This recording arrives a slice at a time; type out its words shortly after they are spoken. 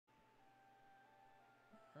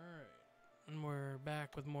and we're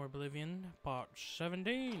back with more Oblivion, part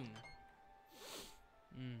 17.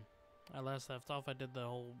 I last left off, I did the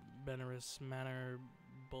whole Benaris Manor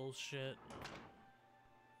bullshit.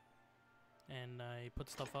 And I put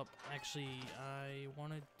stuff up. Actually, I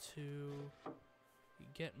wanted to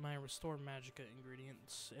get my Restore Magicka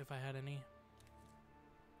ingredients, if I had any.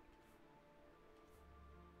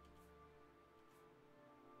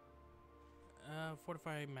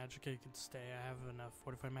 Fortify Magicka can stay. I have enough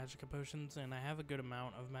Fortify Magicka potions, and I have a good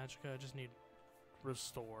amount of Magicka. I just need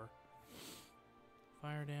Restore.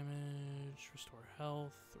 Fire damage, Restore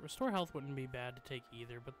Health. Restore Health wouldn't be bad to take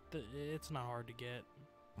either, but it's not hard to get.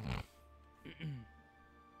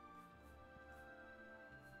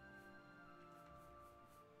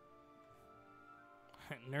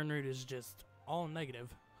 Nernroot is just all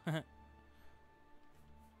negative. It's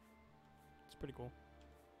pretty cool.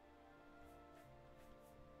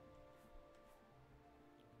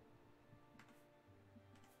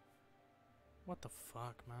 What the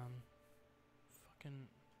fuck, man? Fucking...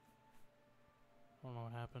 I don't know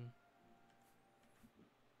what happened.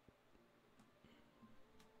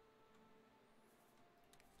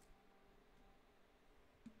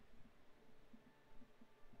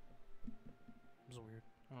 It was weird.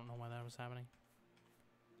 I don't know why that was happening.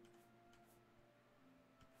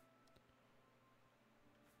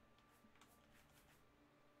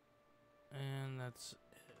 And that's...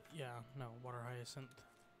 yeah, no, Water Hyacinth.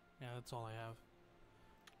 Yeah, that's all I have.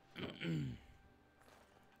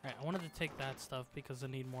 Alright, I wanted to take that stuff because I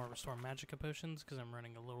need more Restore Magicka potions because I'm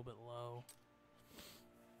running a little bit low.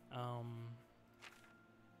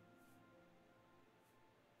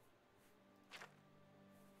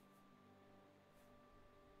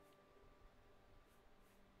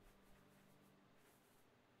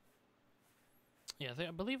 Yeah,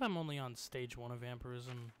 I believe I'm only on stage 1 of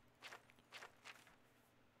vampirism.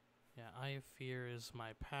 Yeah, Eye of Fear is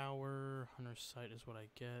my power. Hunter's Sight is what I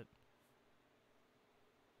get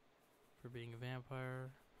for being a vampire.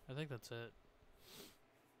 I think that's it.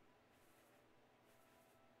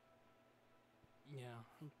 Yeah,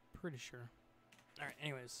 I'm pretty sure. Alright,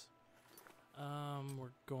 anyways.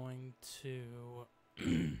 We're going to...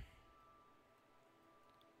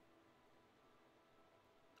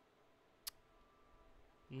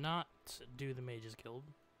 not do the Mages Guild.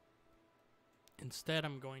 Instead,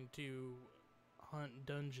 I'm going to hunt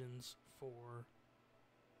dungeons for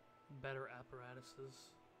better apparatuses.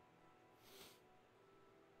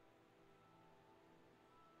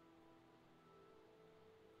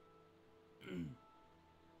 Let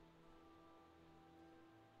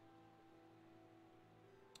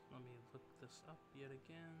me look this up yet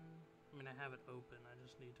again. I mean, I have it open. I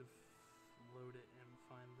just need to load it and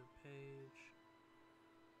find the page.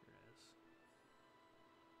 Here it is.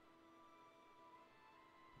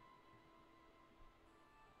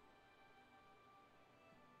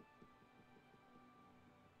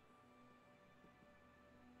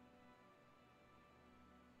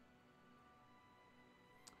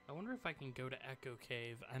 I wonder if I can go to Echo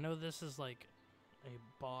Cave. I know this is like a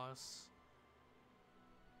boss.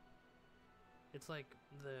 It's like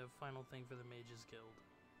the final thing for the Mages Guild.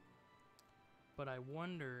 But I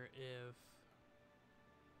wonder if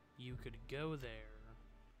you could go there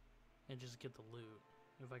and just get the loot.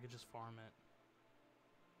 If I could just farm it.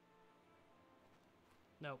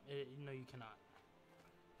 No, no you cannot.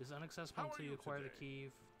 It is inaccessible until you acquire the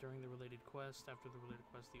key during the related quest. After the related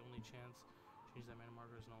quest, the only chance change that mana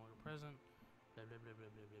marker is no longer present. Blah blah blah blah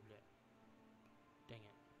blah blah blah. Dang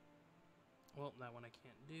it. Well, that one I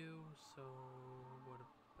can't do, so what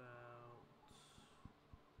about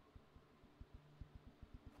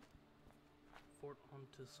Fort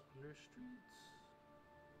Ontis Understreets?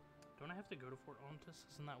 Don't I have to go to Fort Ontis?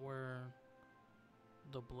 Isn't that where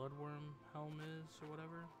the Bloodworm helm is, or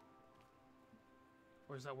whatever?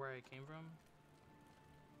 Or is that where I came from?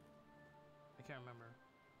 I can't remember.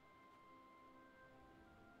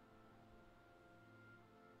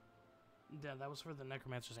 Yeah, that was for the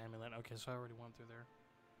Necromancer's Amulet. Okay, so I already went through there.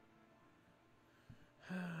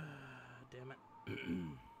 Damn it.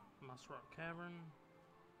 Moss Rock Cavern.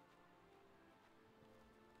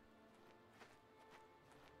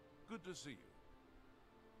 Good to see you.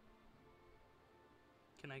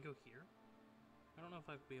 Can I go here? I don't know if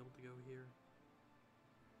I'd be able to go here.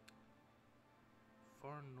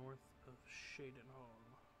 Far north of Shadenhall.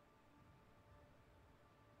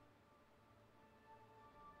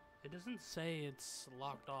 It doesn't say it's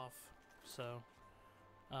locked off, so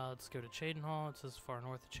let's go to Shadenhall. It says far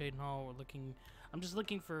north of Shadenhall. I'm just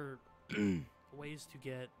looking for ways to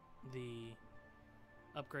get the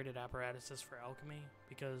upgraded apparatuses for alchemy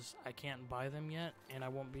because I can't buy them yet, and I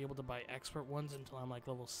won't be able to buy expert ones until I'm like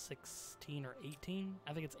level 16 or 18.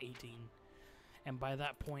 I think it's 18. And by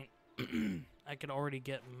that point, I could already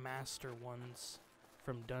get master ones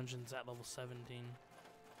from dungeons at level 17.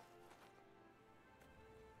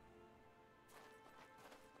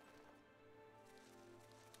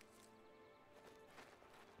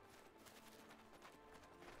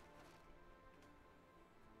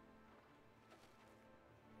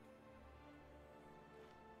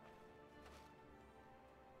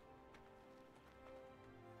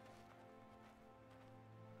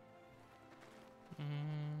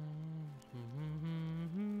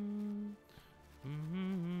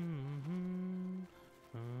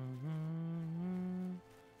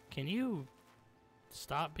 Can you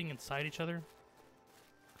stop being inside each other?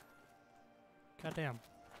 Goddamn.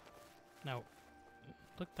 No.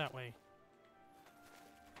 Look that way.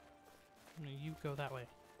 No, you go that way.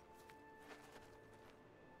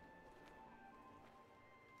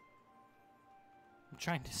 I'm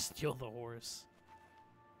trying to steal the horse.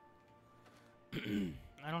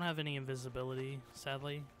 I don't have any invisibility,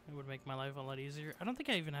 sadly. It would make my life a lot easier. I don't think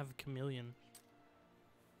I even have a chameleon.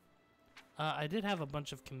 I did have a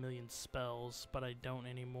bunch of chameleon spells, but I don't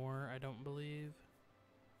anymore, I don't believe.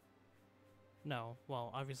 No,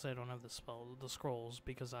 well, obviously I don't have the scrolls,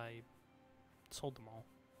 because I sold them all.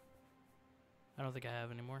 I don't think I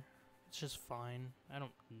have anymore. It's just fine. I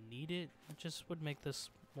don't need it. It just would make this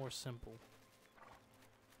more simple.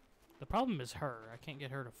 The problem is her. I can't get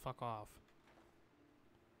her to fuck off.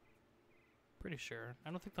 Pretty sure. I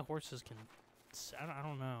don't think the horses can... I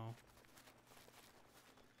don't know.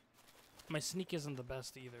 My sneak isn't the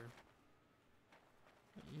best either.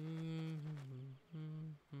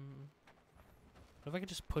 What if I could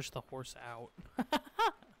just push the horse out?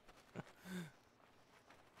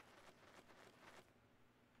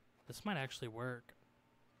 This might actually work.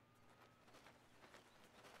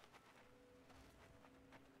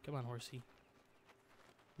 Come on, horsey.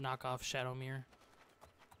 Knock off Shadowmere.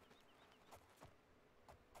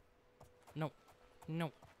 No.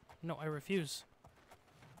 No. No, I refuse.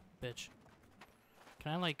 Bitch.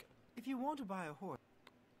 Can I, like... If you want to buy a horse...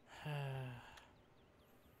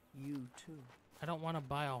 You too. I don't want to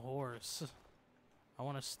buy a horse. I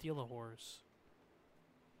want to steal a horse.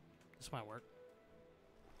 This might work.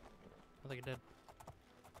 I think it did.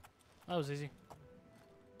 That was easy.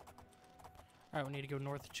 Alright, we need to go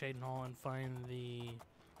north of Cheydinhal and find the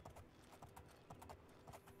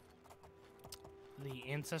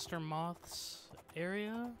ancestor moths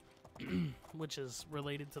area, which is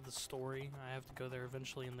related to the story. I have to go there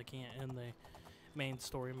eventually in the main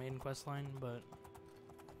story, main quest line, but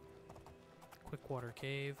Quickwater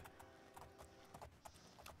Cave.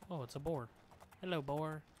 Oh, it's a boar. Hello,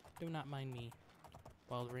 boar. Do not mind me.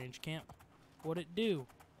 Wild range camp. What'd it do?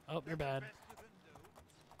 Oh, you're bad.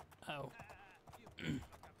 Oh.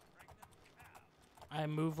 I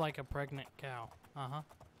move like a pregnant cow. Uh-huh.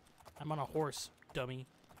 I'm on a horse, dummy.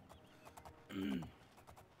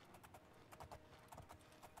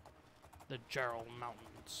 The Jarl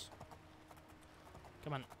Mountains.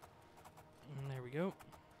 Come on. There we go.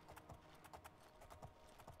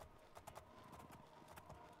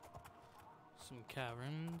 Some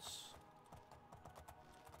caverns.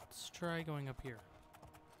 Let's try going up here.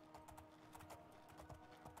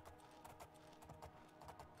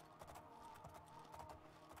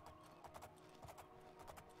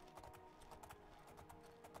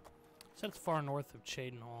 So it's far north of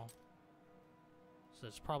Cheydinhal. So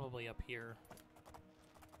it's probably up here.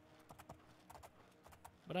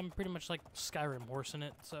 But I'm pretty much like Skyrim horsing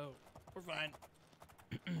it, so we're fine.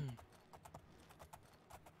 Am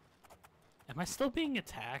I still being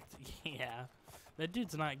attacked? Yeah. That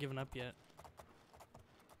dude's not giving up yet.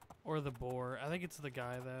 Or the boar. I think it's the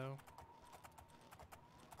guy, though.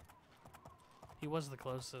 He was the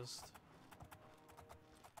closest.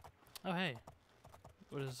 Oh, hey.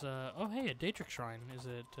 What is, oh, hey, a Daedric Shrine. Is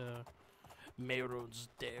it, Mehrunes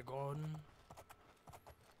Dagon?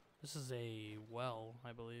 This is a well,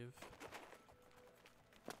 I believe.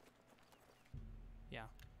 Yeah.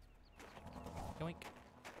 Yoink.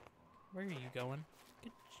 Where are you going?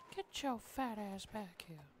 Get your fat ass back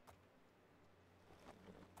here.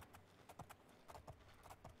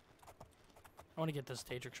 I want to get this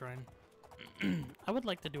Daedric Shrine. I would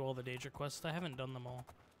like to do all the Daedric quests. I haven't done them all.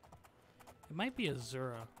 It might be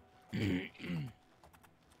Azura.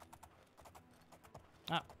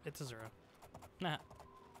 Ah, it's Azura. Nah.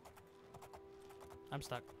 I'm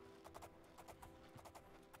stuck.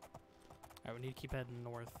 Alright, we need to keep heading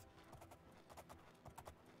north.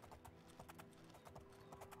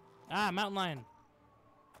 Ah, mountain lion.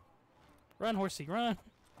 Run, horsey, run!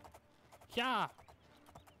 Yeah!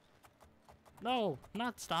 No,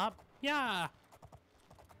 not stop. Yeah!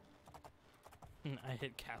 I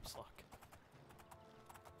hit caps lock.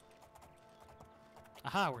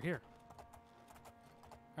 Aha, we're here.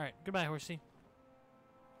 Alright, goodbye, horsey.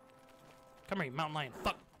 Come here, you mountain lion.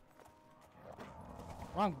 Fuck!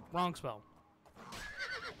 Wrong spell.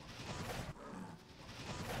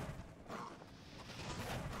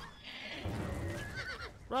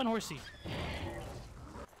 Run, horsey!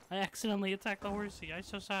 I accidentally attacked the horsey. I'm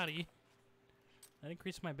so sorry. That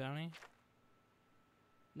increased my bounty?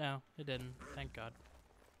 No, it didn't. Thank God.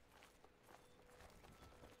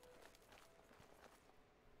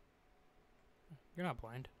 You're not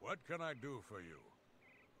blind. What can I do for you?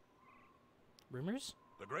 Rumors?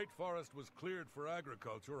 The Great Forest was cleared for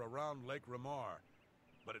agriculture around Lake Ramar,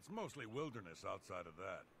 but it's mostly wilderness outside of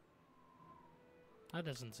that. That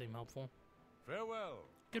doesn't seem helpful. Farewell.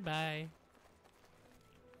 Goodbye.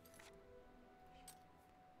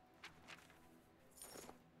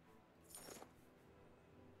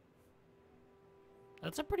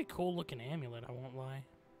 That's a pretty cool looking amulet, I won't lie.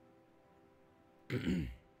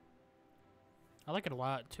 I like it a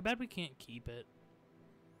lot. Too bad we can't keep it.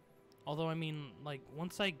 Although, I mean, like,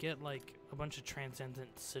 once I get, like, a bunch of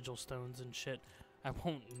transcendent sigil stones and shit, I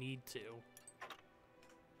won't need to.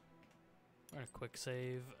 We're gonna quick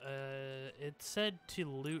save. It said to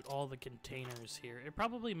loot all the containers here. It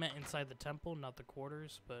probably meant inside the temple, not the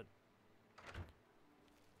quarters, but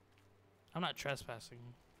I'm not trespassing,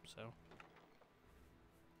 so.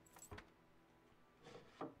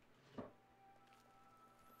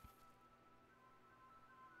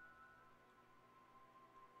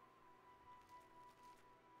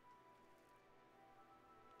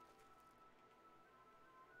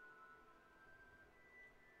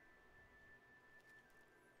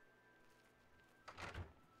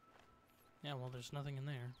 Yeah, well, there's nothing in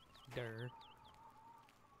there. Durr.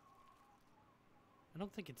 I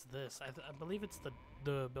don't think it's this. I believe it's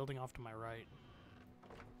the building off to my right.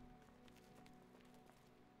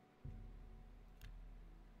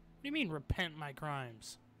 What do you mean, repent my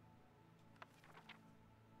crimes?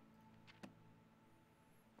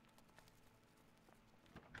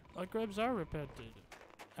 My crimes are repented.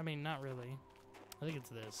 I mean, not really. I think it's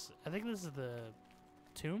this. I think this is the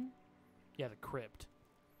tomb? Yeah, the crypt.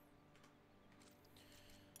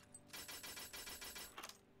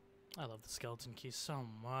 I love the skeleton key so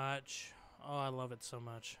much. Oh, I love it so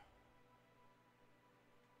much.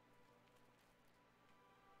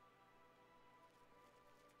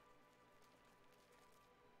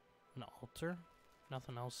 An altar?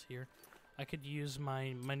 Nothing else here. I could use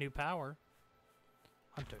my new power.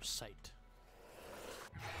 Hunter's Sight.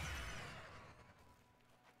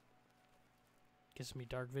 Gives me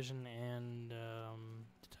dark vision and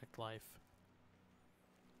detect life.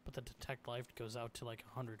 But the detect life goes out to like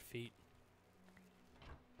 100 feet.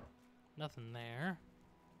 Nothing there.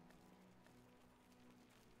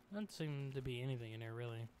 Doesn't seem to be anything in there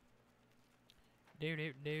really. Do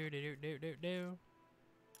do do do do do do.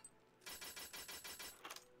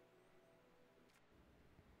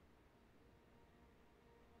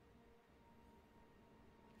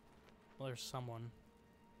 Well, there's someone.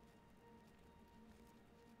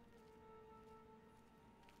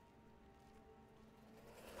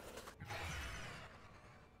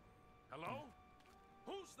 Hello?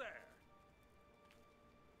 Who's there?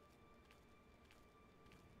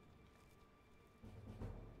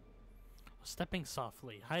 Stepping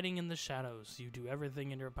softly, hiding in the shadows, you do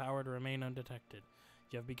everything in your power to remain undetected.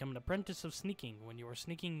 You have become an apprentice of sneaking. When you are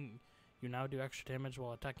sneaking, you now do extra damage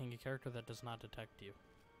while attacking a character that does not detect you.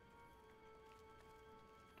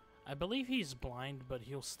 I believe he's blind, but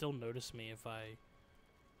he'll still notice me if I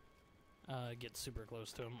get super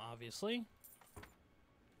close to him, obviously.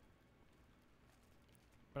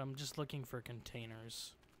 But I'm just looking for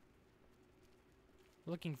containers.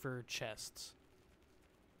 Looking for chests.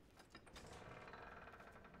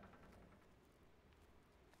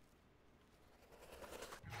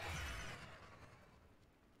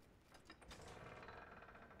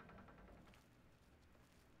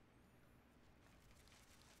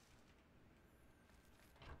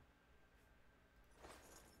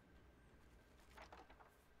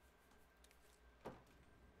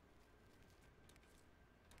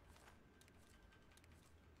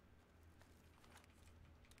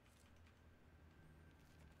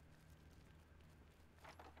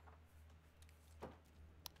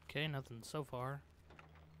 Okay, nothing so far.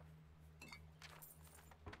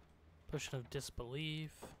 Potion of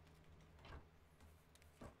disbelief.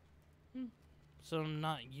 So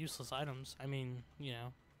not useless items. I mean, you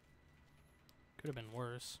know, could have been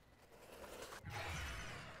worse.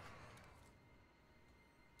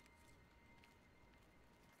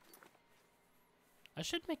 I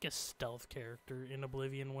should make a stealth character in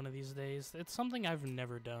Oblivion one of these days. It's something I've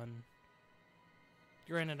never done.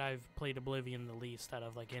 Granted, I've played Oblivion the least out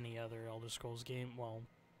of like any other Elder Scrolls game. Well,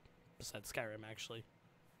 besides Skyrim, actually.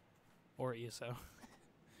 Or ESO.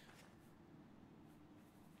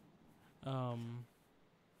 I'm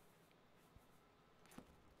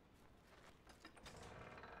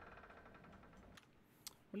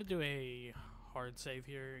gonna do a hard save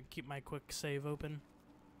here and keep my quick save open.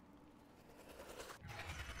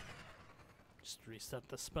 Just reset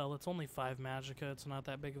the spell. It's only 5 magicka. It's not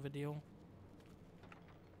that big of a deal.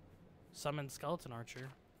 Summon Skeleton Archer.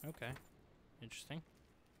 Okay. Interesting.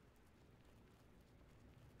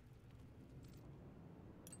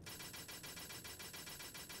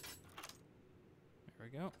 There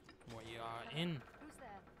we go. What you are in? Who's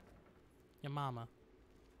there? Your mama.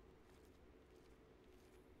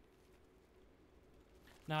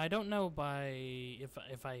 Now I don't know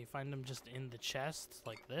if I find them just in the chest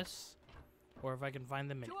like this, or if I can find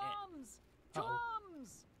them in. Drums!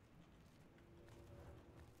 Drums!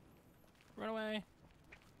 Run away!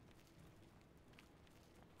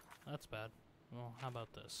 That's bad. Well, how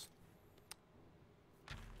about this?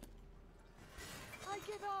 I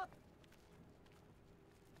give up!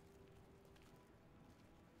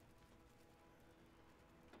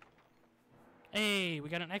 Hey, we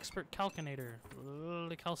got an expert calcinator.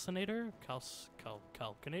 Calcinator?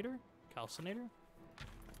 Calcinator? Calcinator?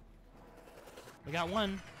 We got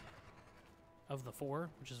one of the 4,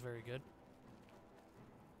 which is very good.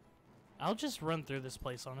 I'll just run through this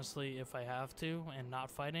place, honestly, if I have to, and not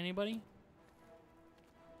fight anybody.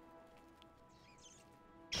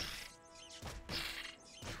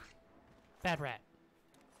 Bad rat.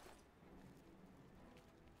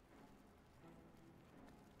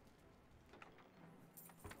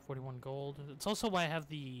 $41 gold. It's also why I have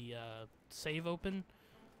the save open.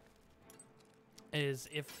 Is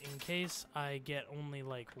if in case I get only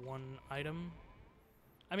like 1 item.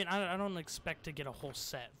 I mean, I don't expect to get a whole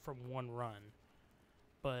set from 1 run.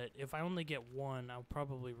 But if I only get 1, I'll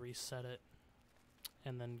probably reset it.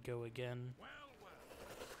 And then go again.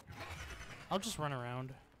 I'll just run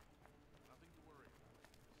around.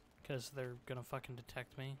 Because they're gonna fucking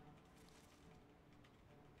detect me.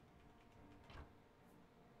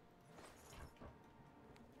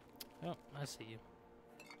 Oh, I see you.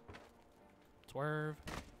 Swerve.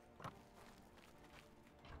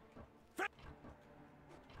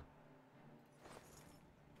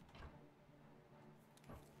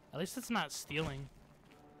 At least it's not stealing.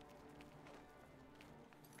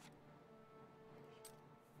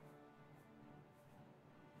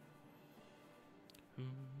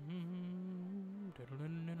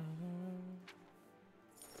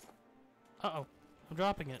 Uh-oh. I'm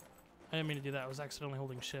dropping it. I didn't mean to do that. I was accidentally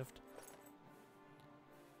holding shift.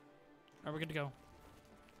 Alright, we're good to go.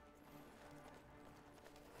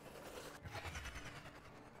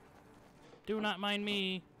 Do not mind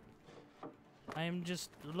me. I am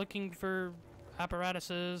just looking for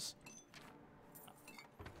apparatuses.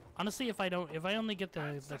 Honestly, if I only get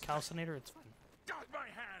the calcinator, it's fine. Got my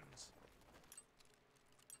hands.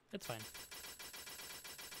 It's fine.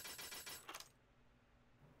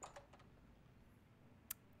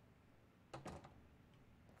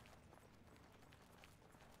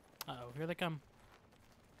 Uh-oh, here they come.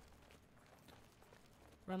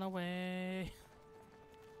 Run away.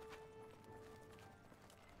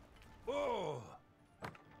 Oh.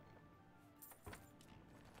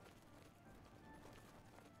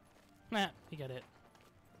 Nah, you got it.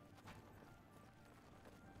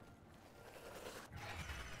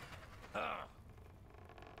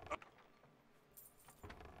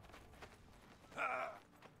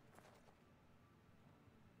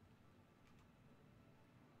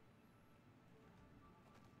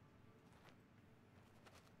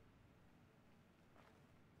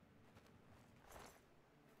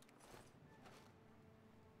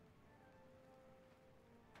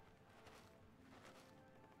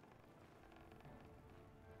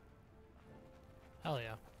 Hell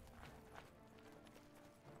yeah.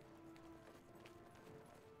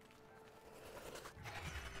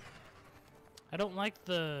 I don't like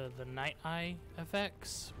the night eye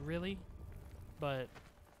effects, really, but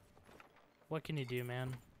what can you do,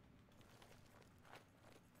 man?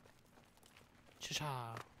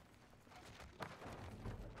 Cha-cha.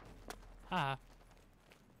 Ha.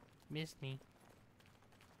 Missed me.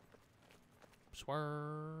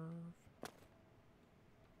 Swerve.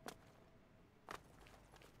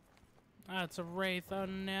 Ah, it's a wraith. Oh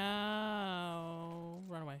no.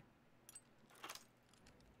 Run away.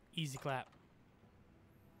 Easy clap.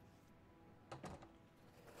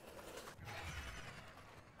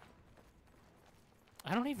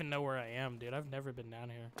 I don't even know where I am, dude. I've never been down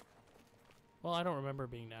here. Well, I don't remember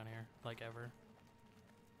being down here, like, ever.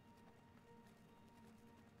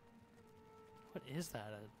 What is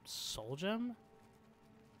that? A soul gem?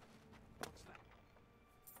 What's that?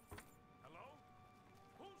 Hello?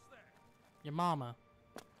 Who's there? Your mama.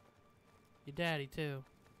 Your daddy, too.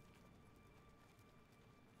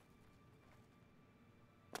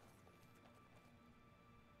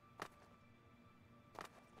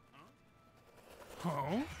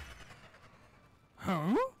 Huh?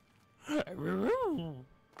 Huh? I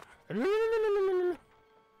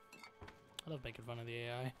love making fun of the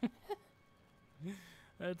AI.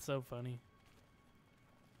 That's so funny.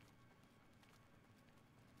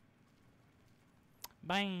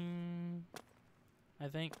 Bang! I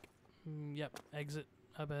think. Yep, exit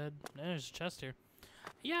up ahead. There's a chest here.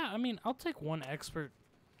 Yeah, I mean, I'll take one expert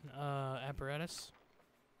apparatus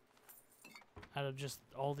out of just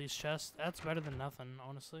all these chests. That's better than nothing,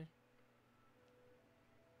 honestly.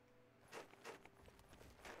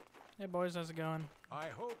 Hey boys, how's it going? I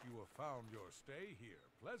hope you have found your stay here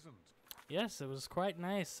pleasant. Yes, it was quite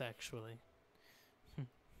nice, actually.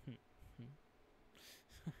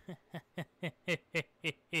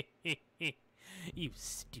 You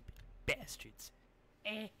stupid bastards.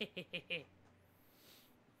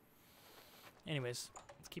 Anyways,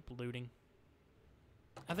 let's keep looting.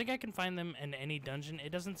 I think I can find them in any dungeon.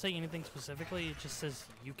 It doesn't say anything specifically. It just says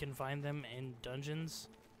you can find them in dungeons.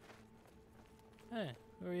 Hey,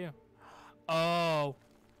 who are you? Oh,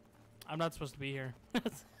 I'm not supposed to be here.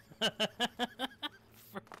 Forgot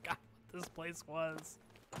what this place was.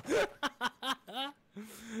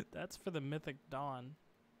 That's for the Mythic Dawn.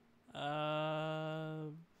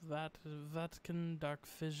 Vatican, Dark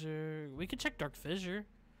Fissure. We could check Dark Fissure.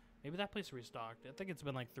 Maybe that place restocked. I think it's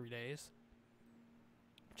been like 3 days.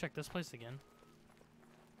 Check this place again.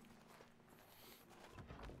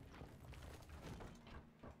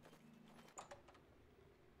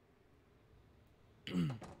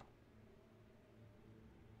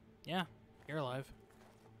 Yeah, you're alive.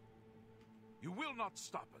 You will not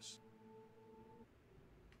stop us.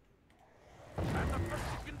 And the best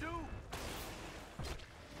you can do.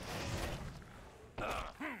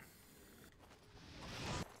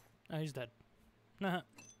 Oh, he's dead.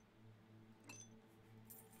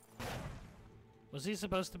 Was he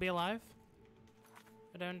supposed to be alive?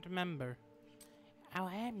 I don't remember. Oh,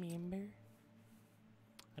 I remember.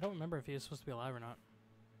 I don't remember if he was supposed to be alive or not.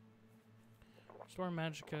 Restore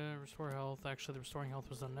magicka, restore health. Actually, the restoring health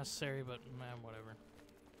was unnecessary, but man, whatever.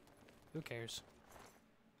 Who cares?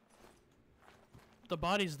 The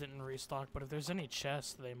bodies didn't restock, but if there's any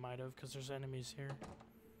chests, they might have, because there's enemies here.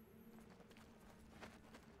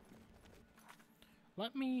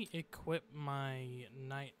 Let me equip my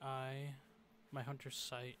Night Eye, my Hunter's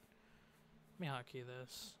Sight. Let me hotkey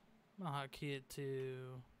this. I'm gonna hotkey it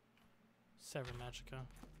to Sever Magicka.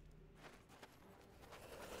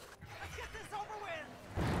 Let's get this over with!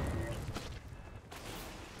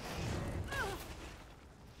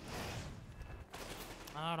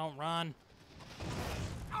 Oh, don't run.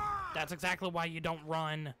 That's exactly why you don't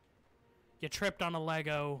run. You tripped on a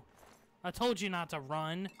Lego. I told you not to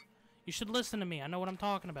run. You should listen to me. I know what I'm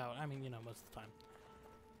talking about. I mean, you know, most of the time.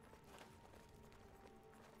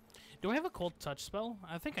 Do I have a cold touch spell?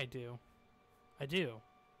 I think I do. I do.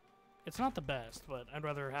 It's not the best, but I'd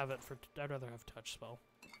rather have it for. I'd rather have touch spell.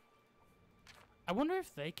 I wonder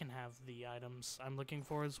if they can have the items I'm looking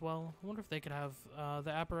for as well. I wonder if they could have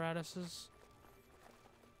the apparatuses.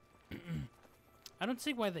 I don't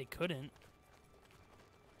see why they couldn't.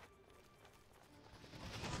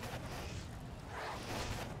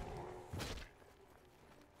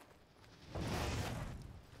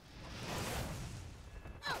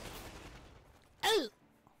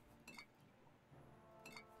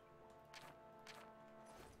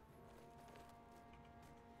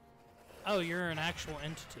 Oh, you're an actual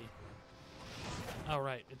entity. Oh,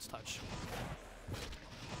 right, it's touch.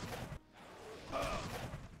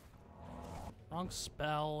 Wrong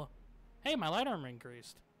spell. Hey, my light armor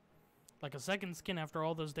increased. Like a second skin after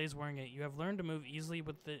all those days wearing it, you have learned to move easily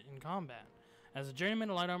with it in combat. As a journeyman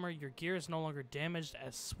in light armor, your gear is no longer damaged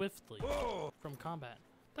as swiftly from combat.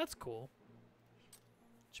 That's cool.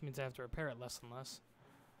 Which means I have to repair it less and less.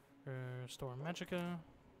 Restore magicka.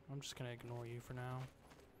 I'm just gonna ignore you for now.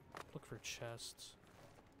 Look for chests.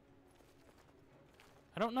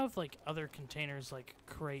 I don't know if like other containers like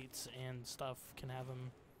crates and stuff can have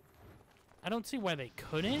them. I don't see why they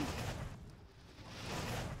couldn't.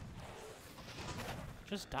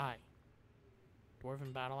 Just die.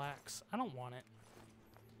 Dwarven battle axe. I don't want it.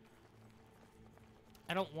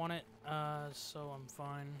 I don't want it, so I'm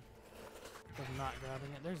fine. of not grabbing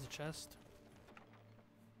it. There's a chest.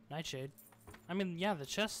 Nightshade. I mean, yeah, the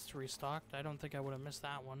chest's restocked. I don't think I would have missed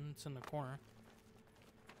that one. It's in the corner.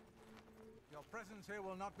 Your presence here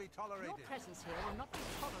will not be tolerated. Your presence here will not be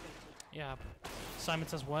tolerated. Yeah. Simon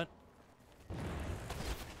says what?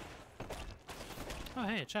 Oh,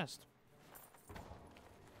 hey, a chest.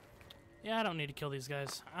 Yeah, I don't need to kill these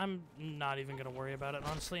guys. I'm not even going to worry about it,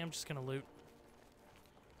 honestly. I'm just going to loot.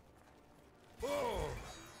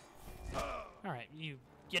 Alright, you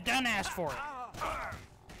done asked for it.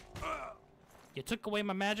 You took away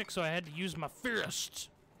my magic, so I had to use my fists.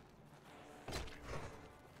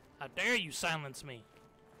 How dare you silence me?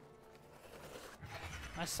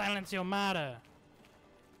 I silence your matter.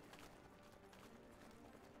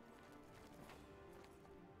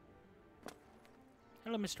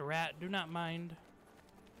 Hello, Mr. Rat. Do not mind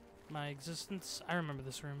my existence. I remember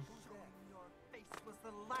this room. Your face was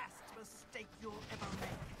the last mistake you'll ever make.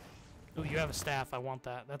 Oh, you have a staff. I want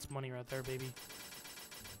that. That's money right there, baby.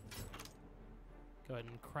 Go ahead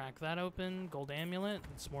and crack that open. Gold amulet.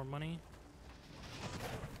 That's more money.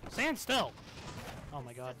 Stand still. Oh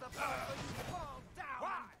my god.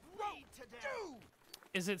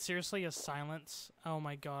 Is it seriously a silence? Oh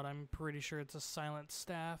my god, I'm pretty sure it's a silent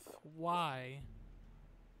staff. Why?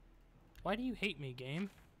 Why do you hate me,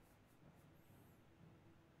 game?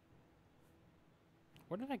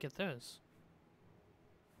 Where did I get this?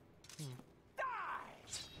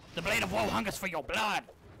 The blade of woe hungers for your blood!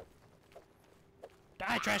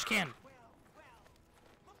 Die, trash can!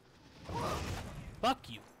 Fuck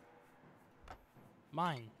you.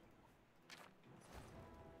 Mine.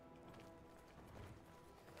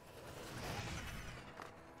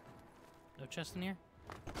 No chest in here?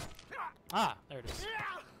 Ah, there it is.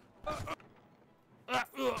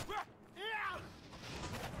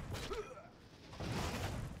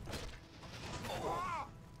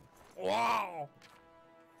 Wow.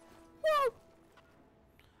 Woo.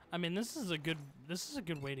 I mean, this is a good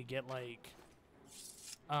way to get like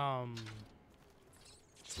bruh.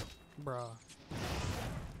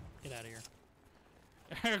 Get out of here.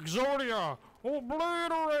 Exodia!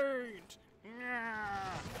 Obliterate!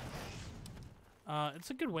 It's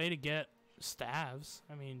a good way to get staves.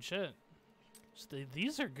 I mean, shit.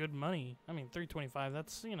 These are good money. I mean, 325,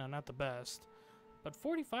 that's, you know, not the best. But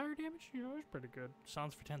 40 fire damage, you know, is pretty good.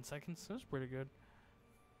 Sounds for 10 seconds, that's pretty good.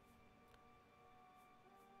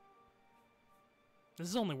 This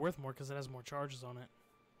is only worth more because it has more charges on it.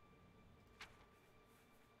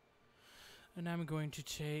 And I'm going to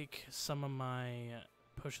take some of my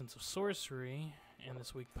potions of sorcery and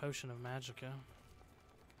this weak potion of magicka.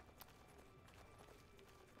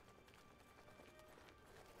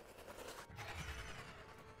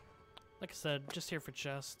 Like I said, just here for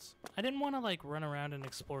chests. I didn't want to like run around and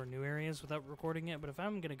explore new areas without recording it, but if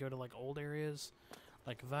I'm gonna go to like old areas,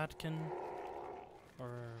 like Vatican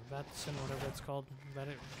or Vatson, whatever it's called,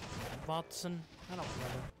 Vatson, I don't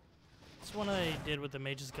remember. It's one I did with the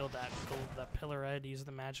Mage's Guild, that pillar I had to use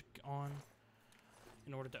the magic on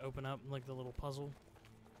in order to open up like the little puzzle.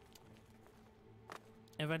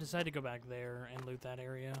 If I decide to go back there and loot that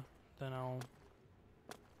area, then I'll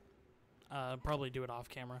probably do it off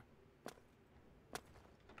camera.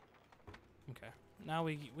 Okay, now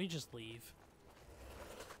we just leave.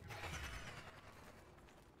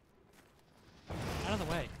 Out of the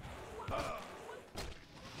way.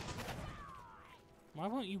 Why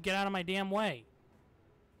won't you get out of my damn way?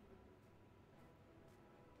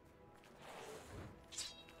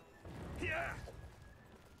 Yeah.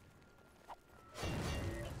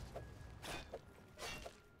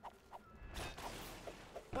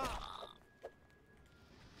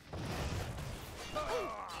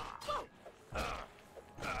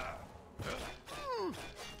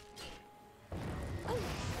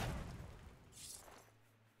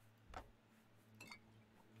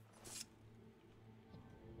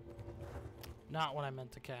 Not what I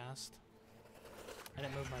meant to cast. I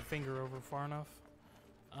didn't move my finger over far enough.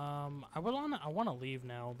 I want to leave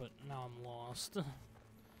now, but now I'm lost.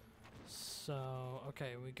 So,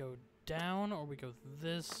 okay, we go down or we go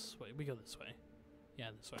this way. We go this way.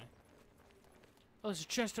 Yeah, this way. Oh, there's a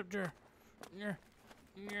chest up there. Yeah.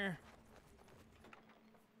 Yeah.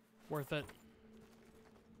 Worth it.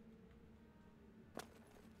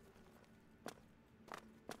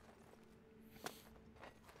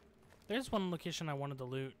 There's one location I wanted to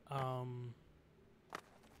loot. I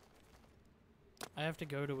have to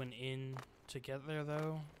go to an inn to get there,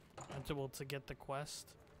 though. To get the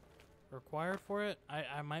quest required for it.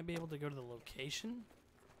 I might be able to go to the location.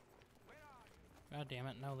 God damn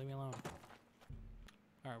it. No, leave me alone.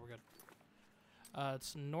 Alright, we're good.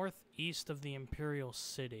 It's northeast of the Imperial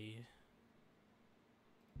City.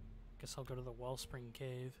 Guess I'll go to the Wellspring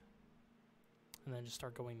Cave. And then just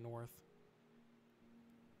start going north.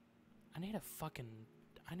 I need a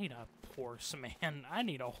horse, man. I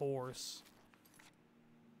need a horse.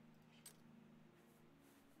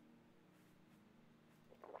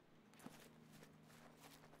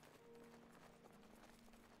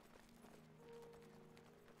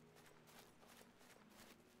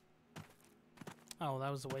 Oh,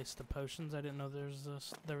 that was a waste of potions. I didn't know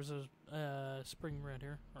there was a spring right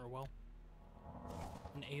here, or a well.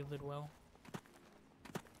 An Aelid well.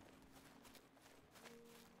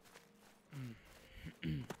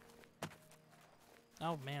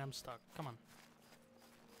 Oh man, I'm stuck. Come on.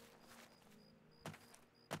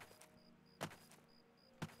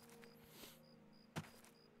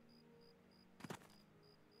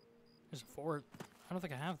 There's a fort. I don't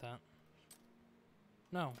think I have that.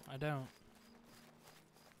 No, I don't.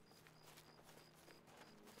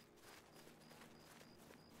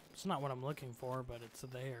 It's not what I'm looking for, but it's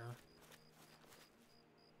there.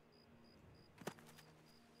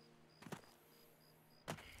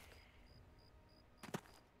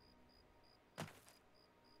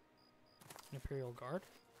 An Imperial Guard?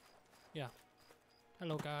 Yeah.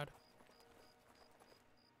 Hello, Guard.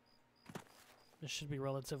 This should be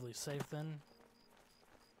relatively safe then.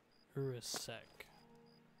 Urusek.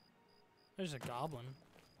 There's a goblin.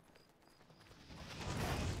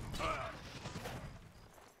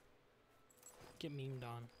 Get memed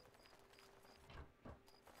on.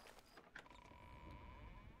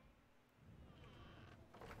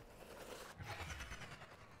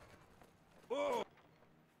 Whoa!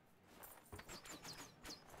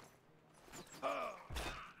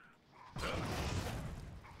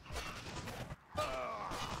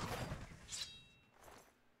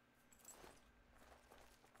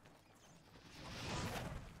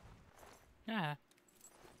 Ah.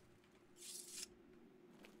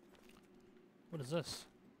 What is this?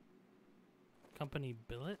 Company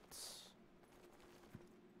billets?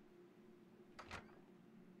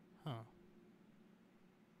 Huh.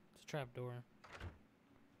 It's a trapdoor.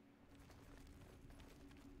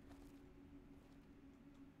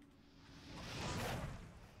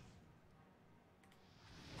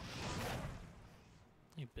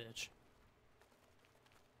 You bitch.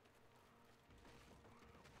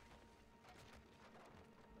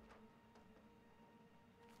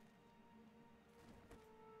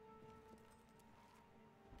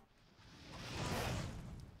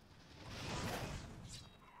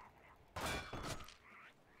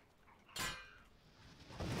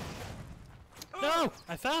 No!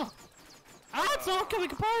 I fell! Ah, it's all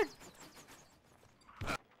coming apart!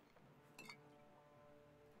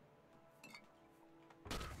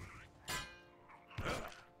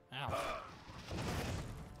 Ow.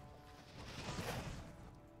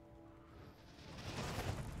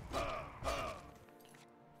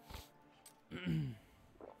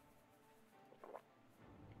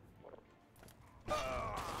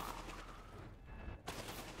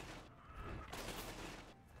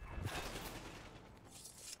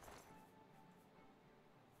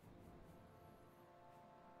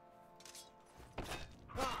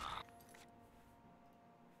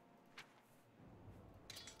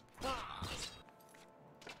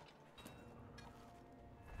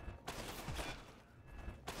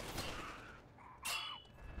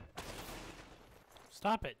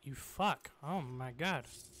 Stop it, you fuck. Oh my god.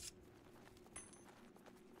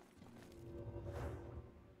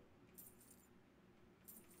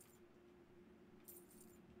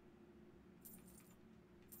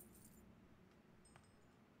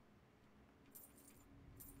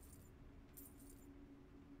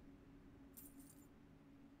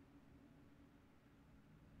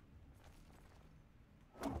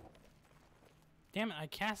 Damn it,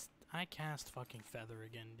 I cast fucking Feather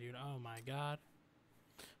again, dude. Oh my god.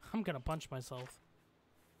 I'm gonna punch myself.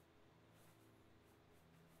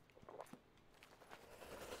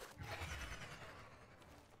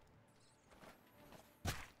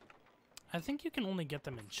 I think you can only get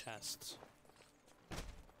them in chests.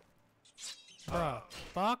 Bruh,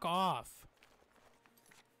 fuck off.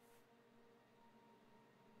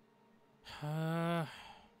 I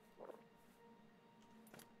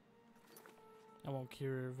won't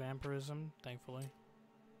cure vampirism, thankfully.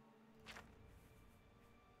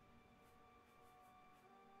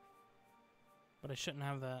 But I shouldn't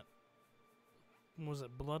have that. Was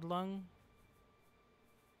it blood lung?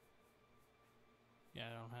 Yeah,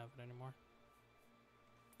 I don't have it anymore.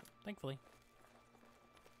 Thankfully.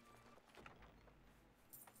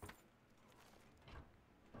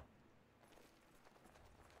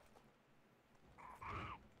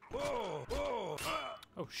 Whoa! Whoa!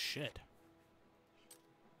 Oh shit.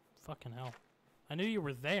 Fucking hell. I knew you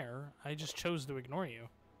were there. I just chose to ignore you.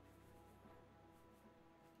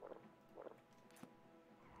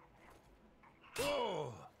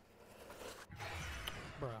 Oh!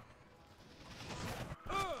 Bruh.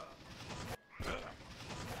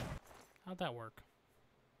 How'd that work?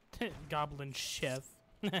 Goblin chef.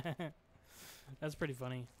 That's pretty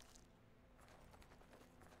funny.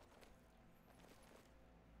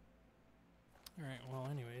 Alright, well,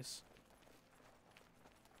 anyways.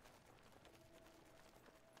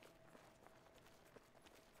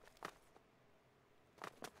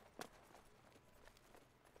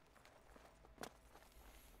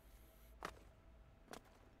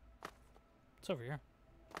 It's over here.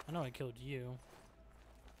 I know I killed you.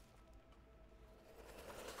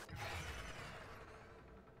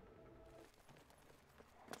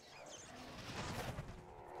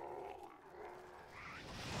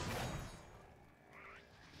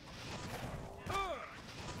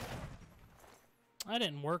 That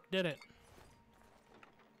didn't work, did it?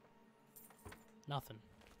 Nothing.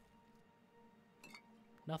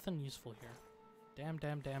 Nothing useful here. Damn,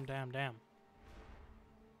 damn, damn, damn, damn.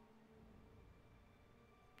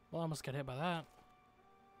 Well, I almost got hit by that.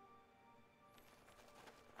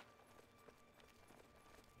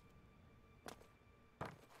 I'm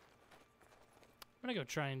gonna go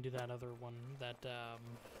try and do that other one, that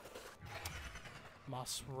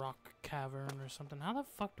Moss Rock Cavern or something. How the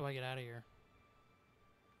fuck do I get out of here?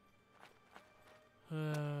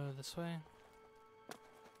 This way?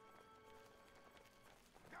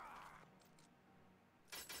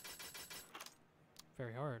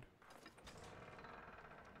 Very hard.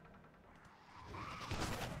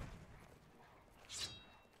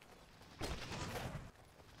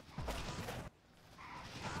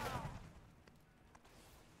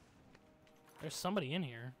 There's somebody in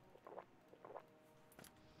here.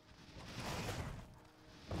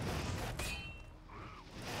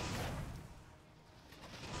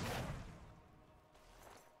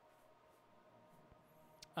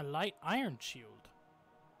 A light iron shield.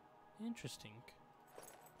 Interesting.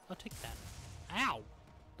 I'll take that. Ow!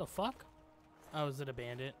 The fuck? Oh, is it a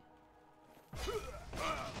bandit?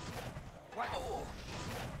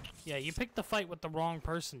 Yeah, you picked the fight with the wrong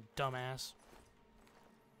person, dumbass.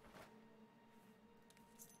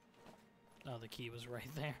 Oh, the key was right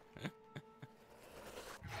there.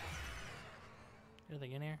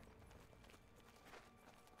 Anything in here?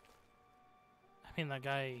 I mean, that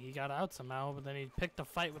guy, he got out somehow, but then he picked a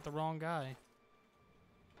fight with the wrong guy.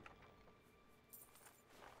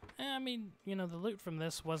 I mean, you know, the loot from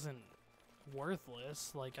this wasn't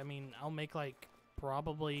worthless. Like, I mean, I'll make, like,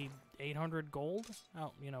 probably 800 gold.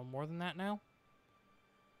 Oh, you know, more than that now.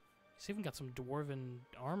 He's even got some dwarven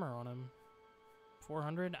armor on him.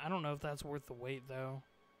 400? I don't know if that's worth the wait, though.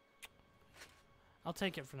 I'll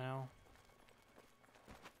take it for now.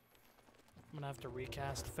 I'm gonna have to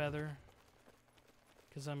recast Feather,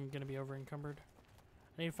 because I'm gonna be over encumbered.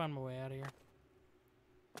 I need to find my way out of here.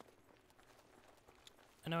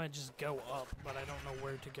 I know I just go up, but I don't know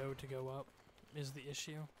where to go up, is the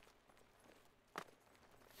issue.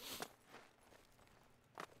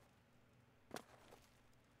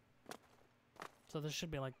 So this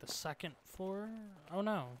should be like the second floor? Oh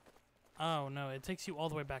no. Oh no, it takes you all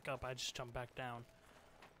the way back up. I just jumped back down.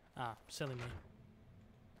 Ah, silly me.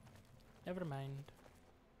 Never mind.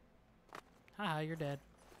 Haha, you're dead.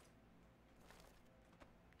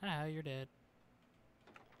 Haha, you're dead.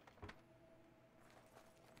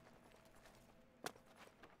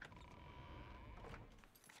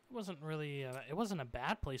 It wasn't really, it wasn't a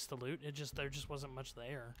bad place to loot. It just, there just wasn't much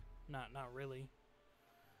there. Not really.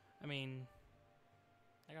 I mean,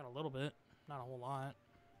 I got a little bit, not a whole lot.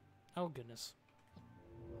 Oh goodness.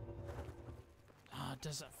 Ah,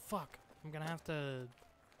 does it, fuck. I'm gonna have to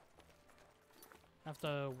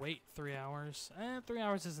wait 3 hours. 3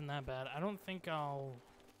 hours isn't that bad. I don't think I'll...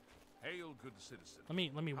 Hail, good citizen.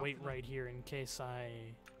 Let me wait right here in case I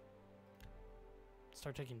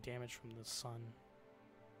start taking damage from the sun.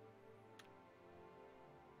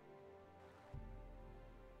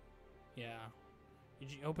 Yeah.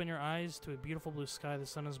 Did you open your eyes to a beautiful blue sky? The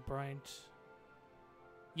sun is bright.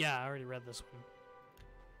 Yeah, I already read this one.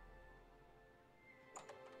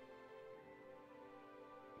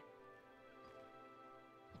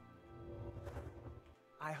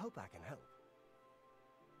 I hope I can help.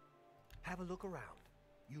 Have a look around.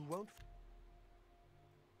 You won't...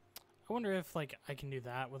 I wonder if, like, I can do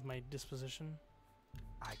that with my disposition.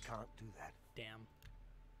 I can't do that. Damn.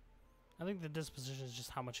 I think the disposition is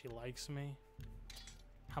just how much he likes me.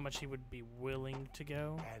 How much he would be willing to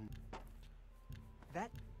go. And...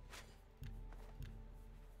 that...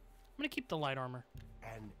 I'm gonna keep the light armor.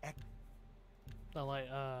 an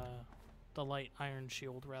The light iron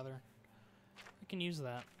shield, rather. I can use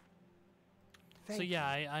that. So yeah,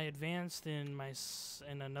 I advanced in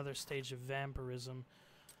in another stage of vampirism,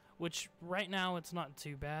 which right now it's not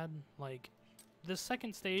too bad. Like, this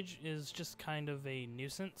second stage is just kind of a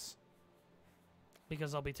nuisance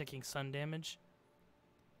because I'll be taking sun damage.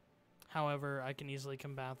 However, I can easily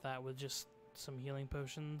combat that with just some healing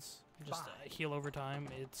potions. Just heal over time.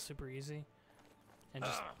 It's super easy. And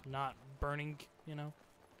just not burning, you know.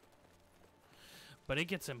 But it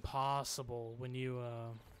gets impossible when you,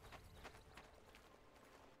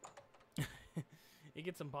 it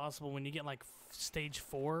gets impossible when you get, like, stage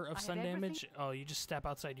 4 of sun damage. Oh, you just step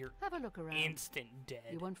outside, you're Have a look around. instant dead.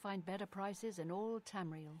 You won't find better prices in all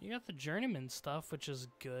Tamriel. You got the journeyman stuff, which is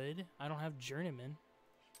good. I don't have journeyman.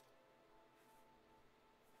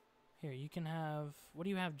 Here, you can have... What do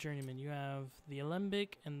you have, journeyman? You have the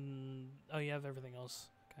alembic and... Oh, you have everything else.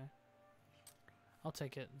 Okay. I'll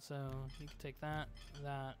take it. So, you can take that,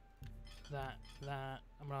 that, that.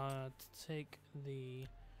 I'm gonna take the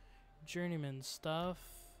journeyman stuff.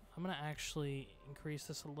 I'm gonna actually increase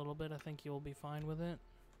this a little bit. I think you'll be fine with it.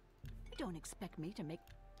 Don't expect me to make...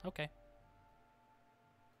 Okay.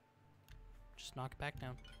 Just knock it back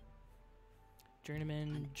down.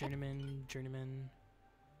 Journeyman, journeyman, journeyman.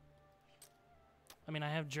 I mean, I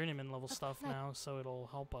have journeyman level stuff now, so it'll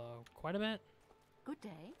help quite a bit. Good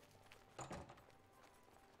day.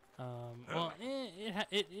 Well,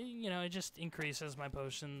 it you know, it just increases my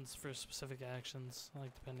potions for specific actions,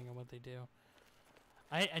 like depending on what they do.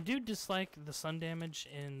 I do dislike the sun damage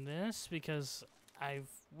in this because I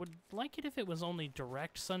would like it if it was only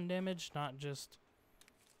direct sun damage, not just...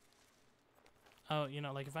 Oh, you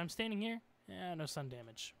know, like if I'm standing here, yeah, no sun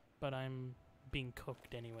damage, but I'm being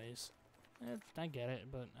cooked anyways. I get it,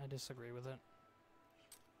 but I disagree with it.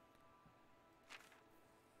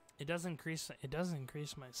 It does increase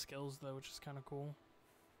my skills though, which is kind of cool.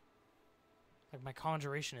 Like my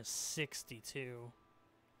conjuration is 62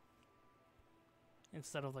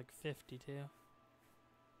 instead of like 52.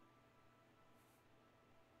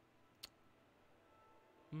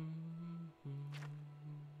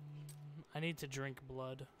 I need to drink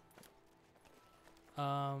blood.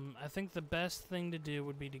 I think the best thing to do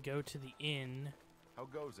would be to go to the inn. How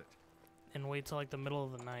goes it? And wait till like the middle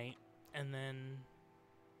of the night, and then,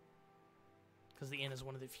 because the inn is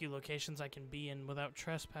one of the few locations I can be in without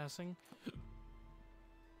trespassing.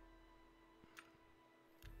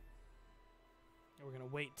 We're gonna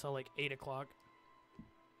wait till like 8 o'clock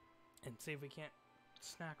and see if we can't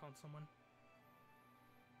snack on someone.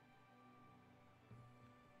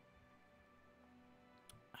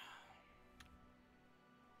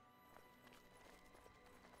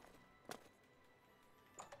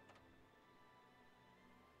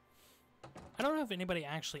 I don't know if anybody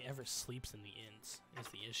actually ever sleeps in the inns, is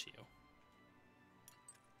the issue.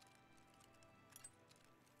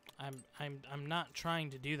 I'm not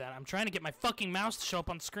trying to do that. I'm trying to get my fucking mouse to show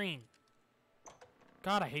up on screen.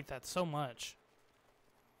 God, I hate that so much.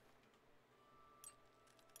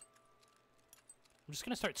 I'm just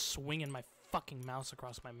gonna start swinging my fucking mouse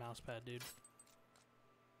across my mouse pad, dude.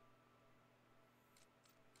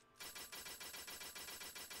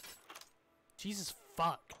 Jesus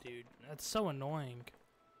fuck, dude. That's so annoying.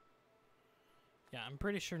 Yeah, I'm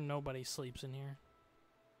pretty sure nobody sleeps in here.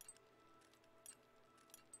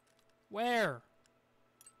 Where?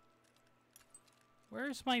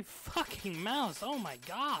 Where's my fucking mouse? Oh my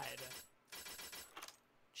god.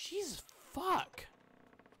 Jesus fuck.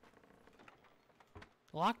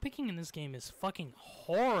 Lockpicking in this game is fucking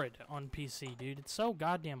horrid on PC, dude. It's so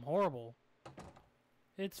goddamn horrible.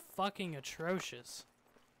 It's fucking atrocious.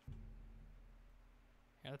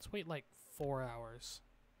 Yeah, let's wait like 4 hours.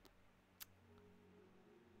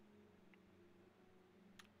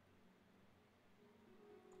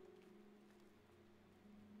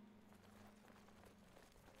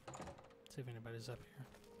 See if anybody's up here.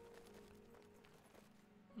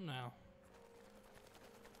 No.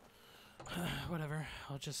 Whatever.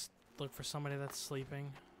 I'll just look for somebody that's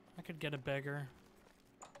sleeping. I could get a beggar.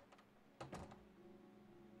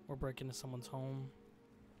 Or break into someone's home.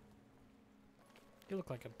 You look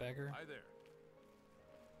like a beggar. Hi there.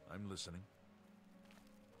 I'm listening.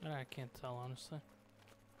 I can't tell, honestly.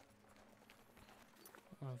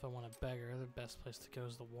 I don't know if I want a beggar. The best place to go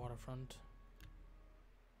is the waterfront.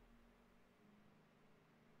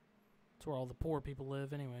 It's where all the poor people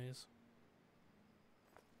live anyways.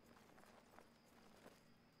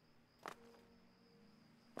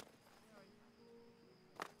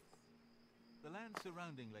 The lands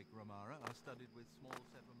surrounding Lake Ramara are studded with small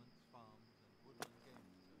settlements, farms, and woodland game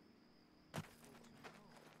reserves.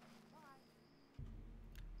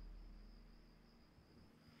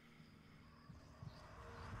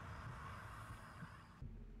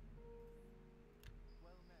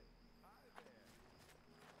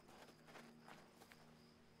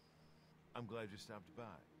 I'm glad you stopped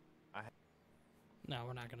by. No,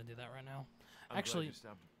 we're not gonna do that right now. I'm Actually, glad you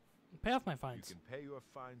stopped. pay off my You fines. can pay your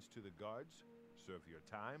fines to the guards, serve your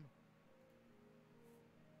time.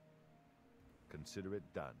 Consider it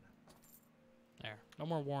done. There. No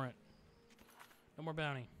more warrant. No more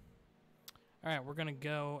bounty. Alright, we're gonna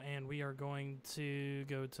go, and we are going to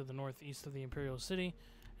go to the northeast of the Imperial City,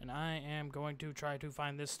 and I am going to try to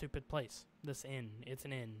find this stupid place. This inn. It's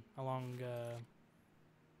an inn along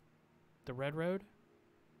the Red Road?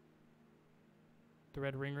 The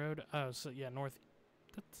Red Ring Road? Oh, so yeah,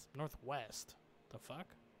 that's northwest. The fuck?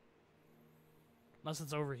 Unless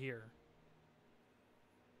it's over here.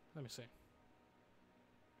 Let me see.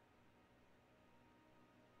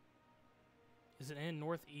 Is it in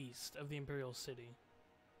northeast of the Imperial City?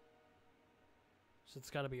 So it's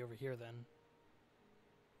got to be over here then.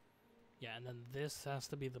 Yeah, and then this has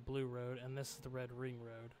to be the Blue Road, and this is the Red Ring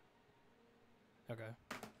Road. Okay.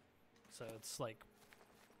 So it's like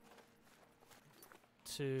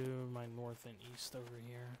to my north and east over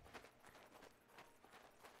here.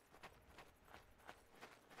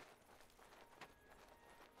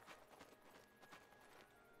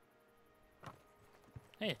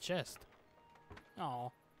 Hey, a chest. Aw.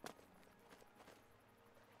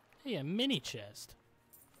 Hey, a mini chest.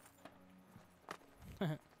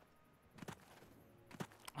 I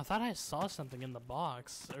thought I saw something in the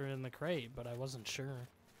box, or in the crate, but I wasn't sure.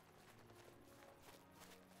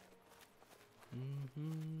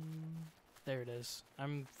 There it is.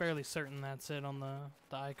 I'm fairly certain that's it on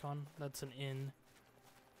the icon. That's an inn.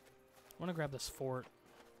 I want to grab this fort.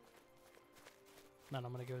 Then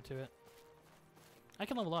I'm going to go to it. I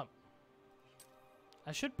can level up.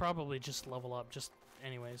 I should probably just level up, just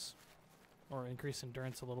anyways. Or increase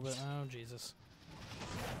endurance a little bit. Oh, Jesus.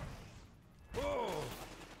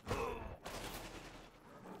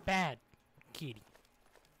 Bad kitty.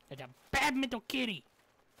 That's a bad mental kitty.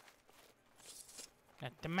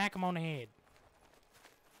 Got to smack him on the head.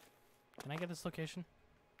 Can I get this location?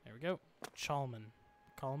 There we go. Chalman.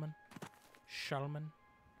 Coleman? Shalman.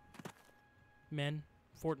 Men.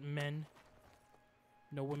 Fort Men.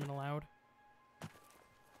 No women allowed.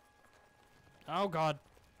 Oh, God.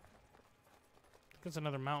 I think it's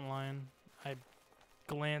another mountain lion. I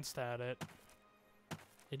glanced at it.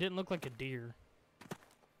 It didn't look like a deer.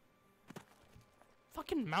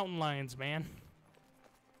 Fucking mountain lions, man.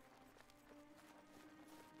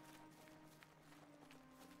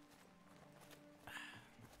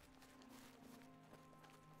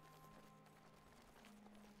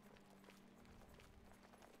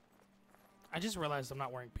 I just realized I'm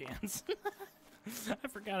not wearing pants. I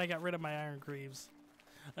forgot I got rid of my iron greaves.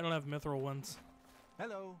 I don't have mithril ones.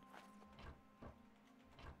 Hello.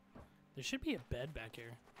 There should be a bed back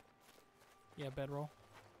here. Yeah, bedroll.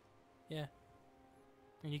 Yeah.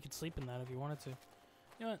 And you could sleep in that if you wanted to. You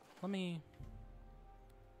know what? Let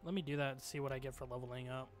me do that and see what I get for leveling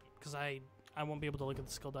up. Because I won't be able to look at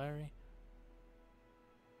the skill diary.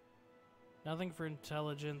 Nothing for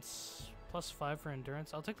intelligence. +5 for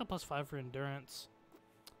endurance. I'll take the +5 for endurance.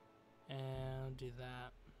 And do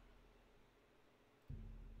that.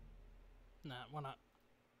 Nah, why not?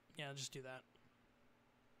 Yeah, just do that.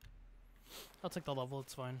 I'll take the level,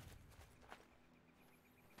 it's fine.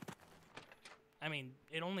 I mean,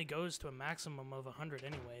 it only goes to a maximum of 100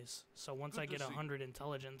 anyways. So once I get 100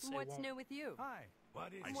 intelligence, it What's won't... new with you? Hi.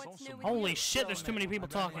 But it's What's new with Holy you? shit, there's too many people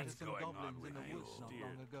talking. What's going on with you?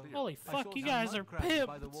 Holy I fuck, saw you some guys are mud crabs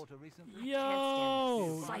by the pimped. water recently.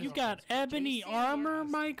 Yo, Can't you stand got ebony armor,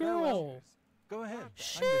 my No girl. worries. Go ahead. I'm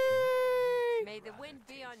Shit. listening. May the wind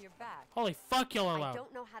be on your back. Holy fuck, y'all are I loud.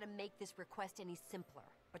 don't know how to make this request any simpler,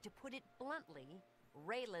 but to put it bluntly,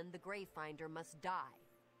 Raylan the Greyfinder must die.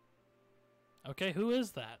 Okay, who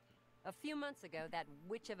is that? A few months ago, that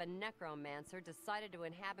witch of a necromancer decided to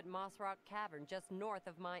inhabit Moss Rock Cavern just north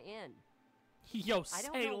of my inn. Yo, I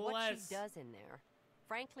don't say know what less. she does in there.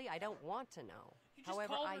 Frankly, I don't want to know. You just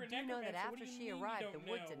However, called I her a do know that necromancer. What after do you she mean you arrived, don't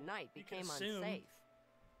the woods know? at night You can became assume. unsafe.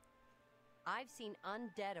 I've seen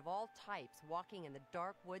undead of all types walking in the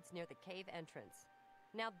dark woods near the cave entrance.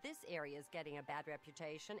 Now this area is getting a bad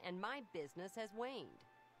reputation, and my business has waned.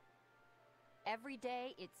 Every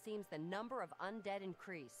day, it seems the number of undead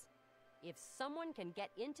increase. If someone can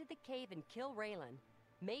get into the cave and kill Raylan,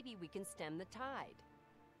 maybe we can stem the tide.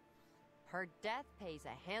 Her death pays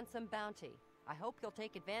a handsome bounty. I hope you'll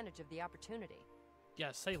take advantage of the opportunity.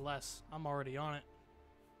 Yeah, say less. I'm already on it.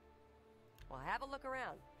 Well, have a look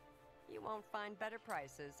around. You won't find better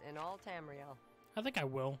prices in all Tamriel. I think I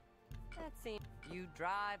will. That seems... You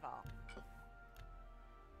drive off.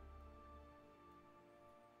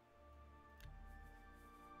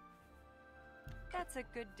 That's a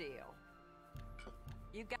good deal.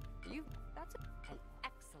 That's an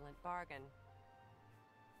excellent bargain.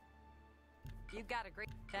 You got a great.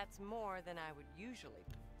 That's more than I would usually.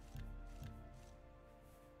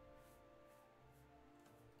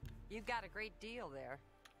 You got a great deal there.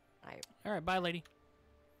 All right, bye, lady.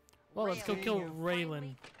 Well, let's go kill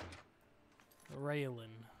Raylan.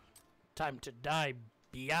 Time to die,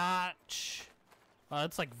 biatch. Oh,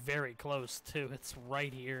 it's like very close too. It's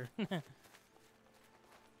right here.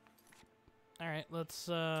 All right, let's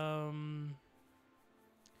go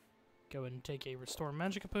and take a restore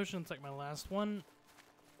magic potion. It's like my last one.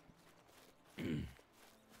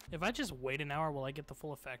 If I just wait an hour, will I get the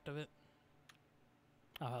full effect of it?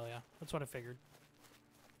 Oh hell yeah, that's what I figured.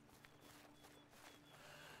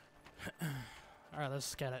 All right,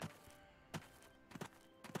 let's get it.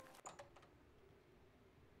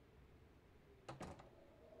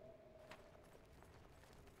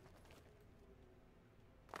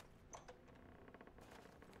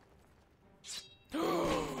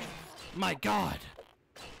 My god!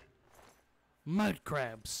 Mud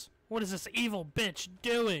crabs. What is this evil bitch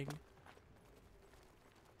doing?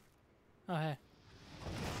 Oh, hey.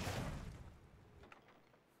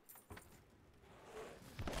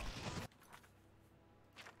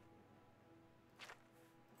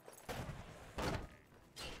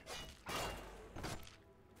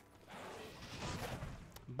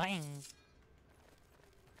 Bang.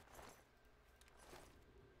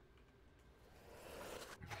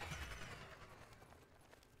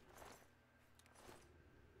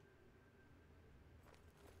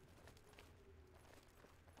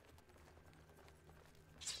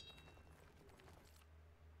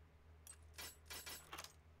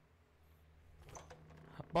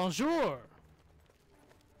 Bonjour.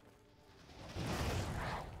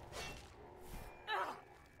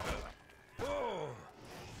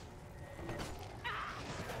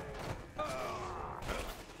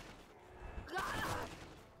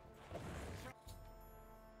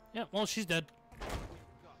 Yeah, well, she's dead.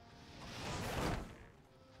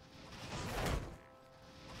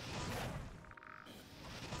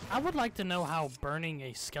 I would like to know how burning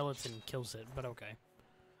a skeleton kills it, but okay.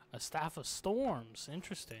 A staff of storms.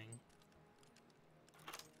 Interesting.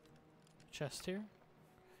 Chest here.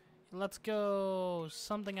 Let's go.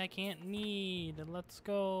 Something I can't need. Let's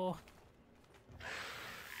go.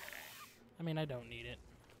 I mean, I don't need it.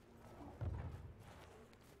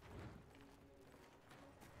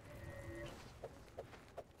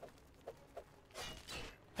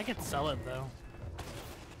 I could sell it though.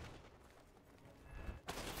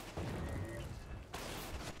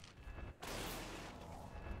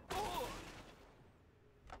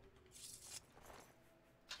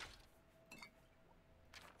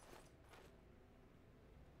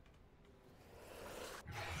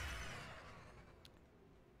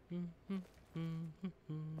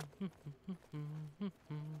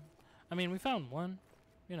 I mean, we found one,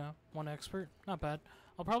 you know, one expert. Not bad.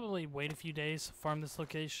 I'll probably wait a few days, farm this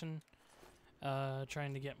location,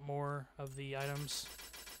 trying to get more of the items,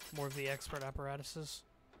 more of the expert apparatuses.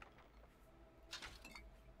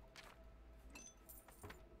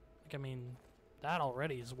 Like, I mean, that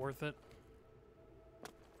already is worth it.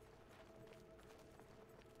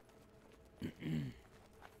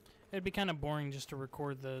 It'd be kind of boring just to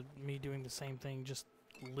record me doing the same thing, just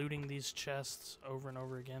looting these chests over and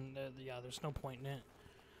over again. Yeah, there's no point in it.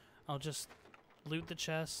 I'll just loot the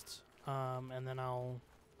chests, and then I'll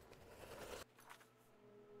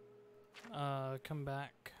come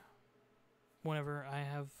back whenever I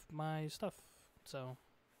have my stuff. So,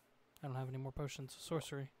 I don't have any more potions of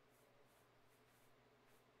sorcery.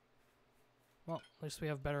 Well, at least we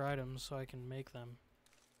have better items so I can make them.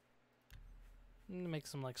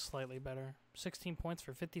 Makes them like slightly better. 16 points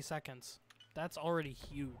for 50 seconds. That's already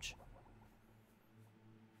huge.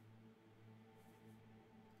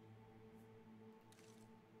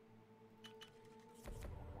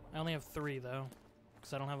 I only have 3 though,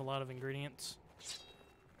 because I don't have a lot of ingredients.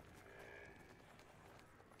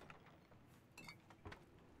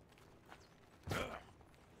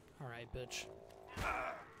 Alright, bitch.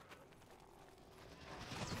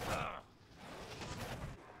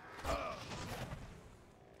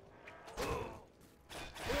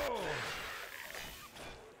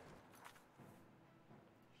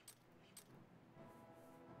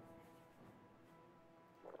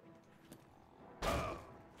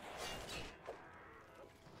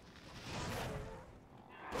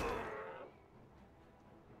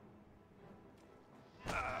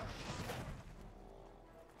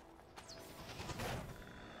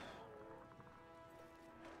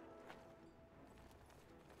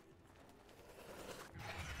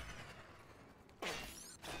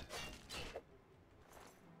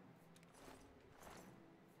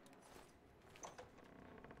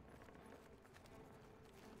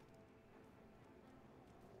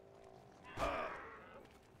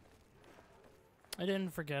 I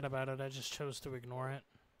didn't forget about it, I just chose to ignore it.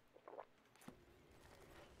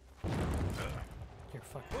 You're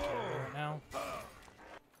fucking kidding me right now.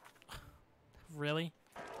 Really?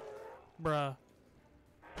 Bruh.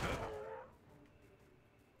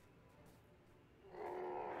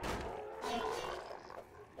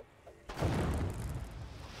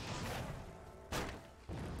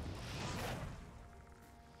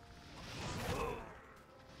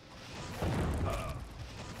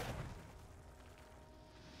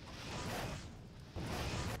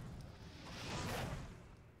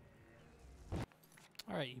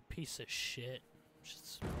 Alright, you piece of shit.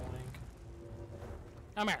 Just annoying.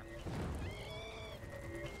 Come here.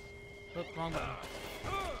 Oop, wrong button.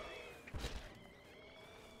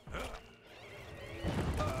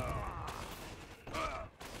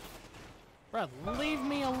 Bruh, leave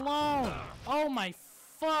me alone! Oh my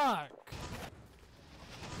fuck!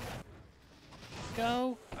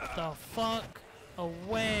 Go the fuck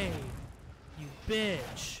away, you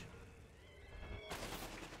bitch!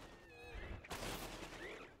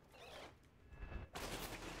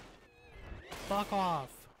 Fuck off.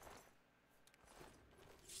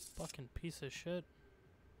 Fucking piece of shit.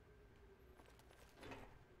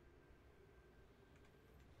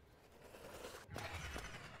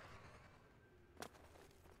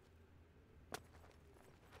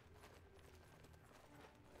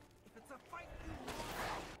 If it's a fight you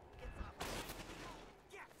want, it's a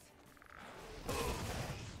get.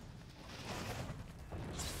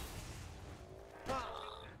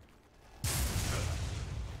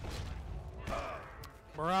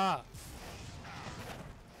 Bruh.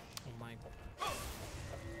 Oh my.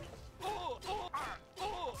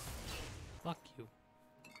 Fuck you.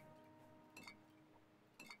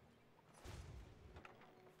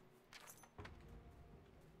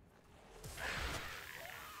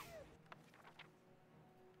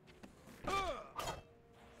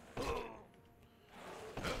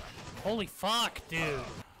 Holy fuck, dude.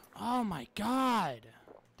 Oh my god.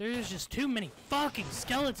 There's just too many fucking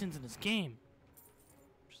skeletons in this game.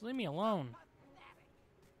 Just leave me alone.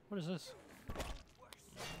 What is this?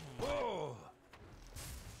 Whoa!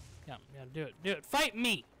 Yeah, do it. Do it. Fight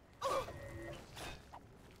me!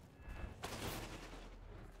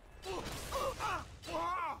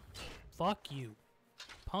 Fuck you.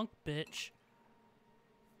 Punk bitch.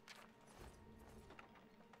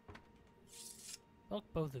 Fuck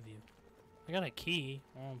both of you. I got a key.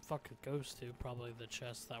 Fuck it goes to. Probably the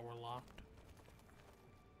chests that were locked.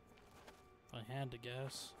 If I had to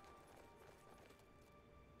guess.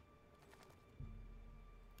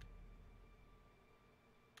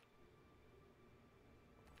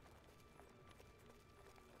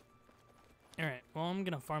 Alright, well I'm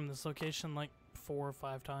gonna farm this location like 4 or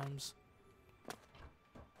 5 times.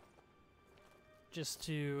 Just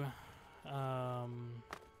to, oh,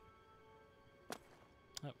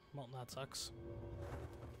 well that sucks.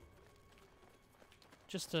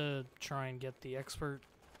 Just to try and get the expert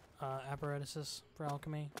apparatuses for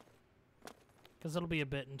alchemy. Because it'll be a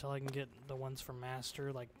bit until I can get the ones for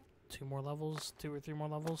master, like 2 or 3 more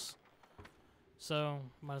levels. So,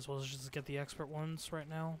 might as well just get the expert ones right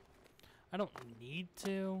now. I don't need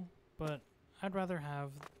to, but I'd rather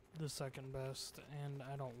have the second best, and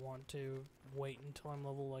I don't want to wait until I'm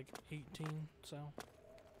level like 18, so.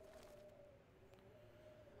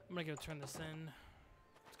 I'm gonna go turn this in.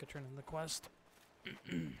 Let's go turn in the quest.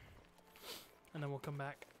 And then we'll come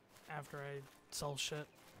back after I sell shit.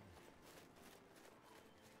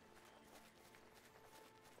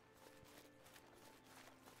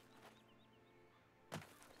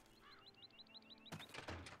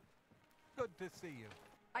 Good to see you.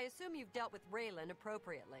 I assume you've dealt with Raylan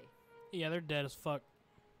appropriately. Yeah, they're dead as fuck.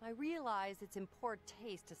 I realize it's in poor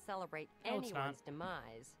taste to celebrate No, it's anyone's not.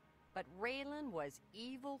 demise, but Raylan was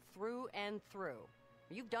evil through and through.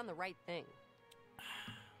 You've done the right thing.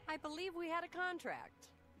 I believe we had a contract.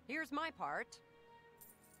 Here's my part.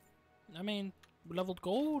 I mean, leveled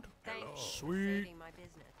gold. Thank you for Sweet. saving my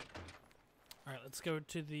business. Alright, let's go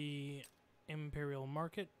to the Imperial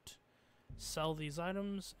Market, sell these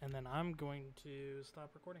items, and then I'm going to stop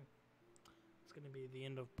recording. It's going to be the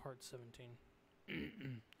end of part 17.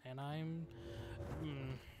 And I'm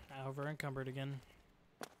over encumbered again.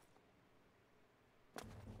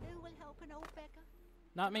 Who will help an old beggar?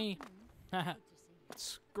 Not me. Good to see you.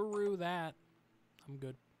 Screw that. I'm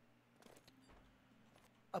good.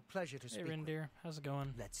 A pleasure to Hey, speak with. reindeer. How's it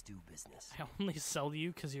going? Let's do business. I only sell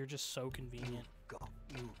you because you're just so convenient.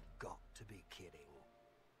 You've got to be kidding.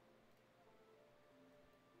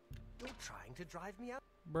 You're trying to drive me out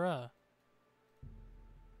Bruh.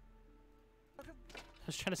 of... I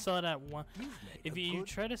was trying to sell it at one. You've made If a you good...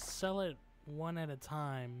 try to sell it one at a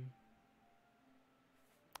time.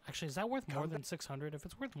 Actually, is that worth more than 600? If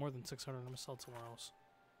it's worth more than 600, I'm gonna sell it somewhere else.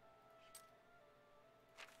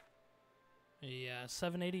 Yeah,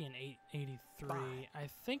 780 and 883. I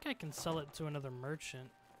think I can sell it to another merchant.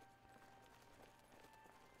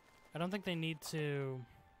 I don't think they need to.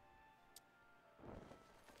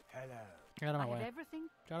 Hello. Get out of I my have way. everything.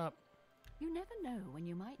 Shut up. You never know when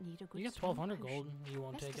you might need a good You get strong 1200 potion. gold. You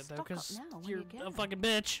won't Best take to it though, stock up because now when you're you a can. fucking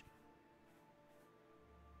bitch.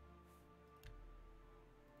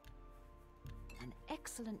 An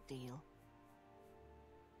excellent deal.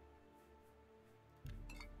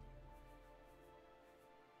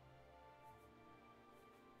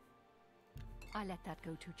 I let that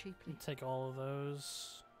go too cheaply. Take all of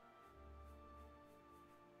those.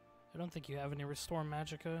 I don't think you have any Restore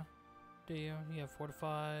Magicka, do you? You have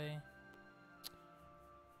Fortify.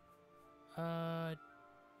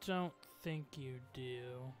 Don't think you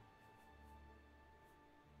do.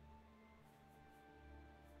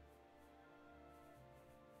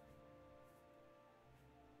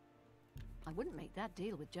 I wouldn't make that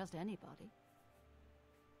deal with just anybody.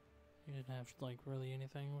 You didn't have, like, really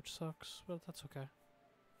anything, which sucks, but that's okay.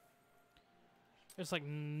 There's, like,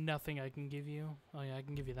 nothing I can give you. Oh, yeah, I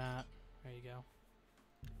can give you that. There you go.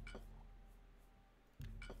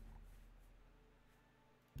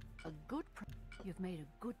 A good You've made a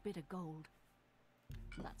good bit of gold.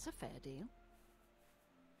 That's a fair deal.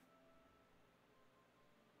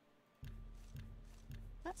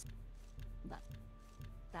 That's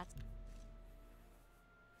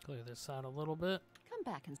Clear this out a little bit.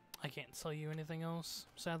 come back and I can't sell you anything else,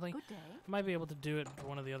 sadly. good day. I might be able to do it for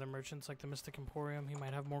one of the other merchants, like the Mystic Emporium. He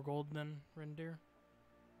might have more gold than Rendir.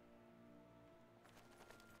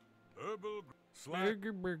 Herbal slack.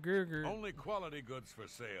 Burger. Only quality goods for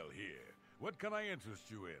sale here. What can I interest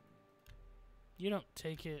you in? You don't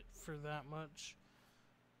take it for that much.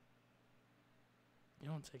 You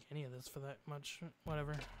don't take any of this for that much.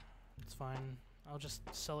 Whatever. It's fine. I'll just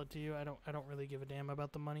sell it to you. I don't really give a damn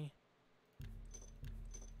about the money.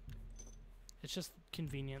 It's just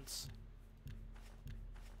convenience.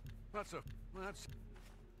 That's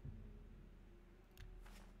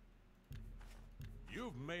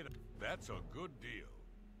You've made that's a good deal.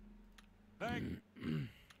 Thank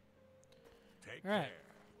Take All right.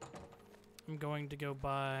 care. I'm going to go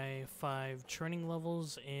buy 5 training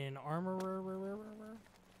levels in armor,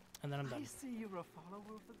 and then I'm done. I see you're a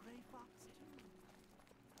follower of the Grey Fox too.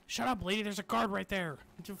 Shut up, lady. There's a guard right there.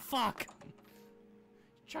 Fuck.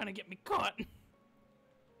 Trying to get me caught.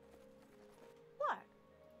 What?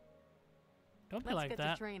 Don't be Let's like get to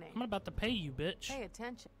that. training. I'm about to pay you, bitch. Pay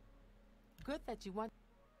attention. Good that you want.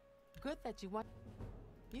 Good that you want.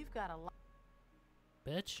 You've got a lot.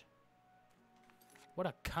 Bitch. What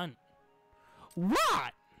a cunt.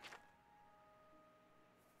 What?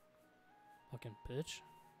 Fucking bitch.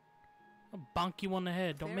 I'll bonk you on the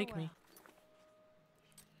head. Don't make me.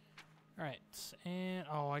 Alright. And,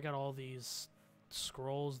 oh, I got all these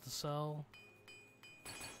scrolls to sell.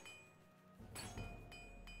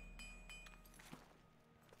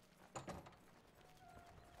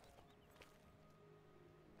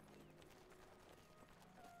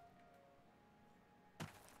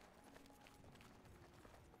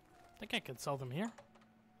 I think I could sell them here.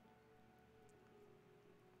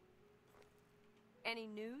 Any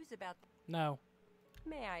news about... No.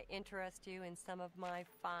 May I interest you in some of my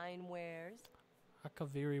fine wares?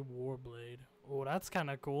 Akaviri Warblade. Oh, that's kind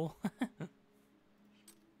of cool.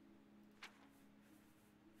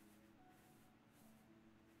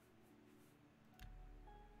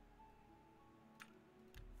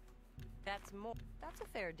 That's more... That's a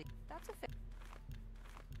fair deal. That's a fair...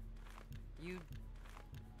 You...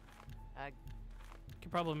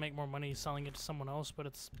 Could probably make more money selling it to someone else, but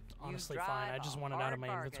it's honestly fine. I just want it out of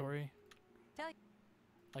my inventory.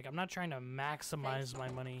 Like, I'm not trying to maximize my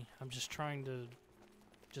money. I'm just trying to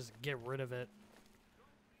just get rid of it.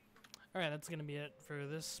 Alright, that's going to be it for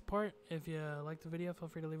this part. If you liked the video, feel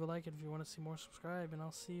free to leave a like. And if you want to see more, subscribe. And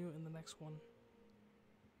I'll see you in the next one.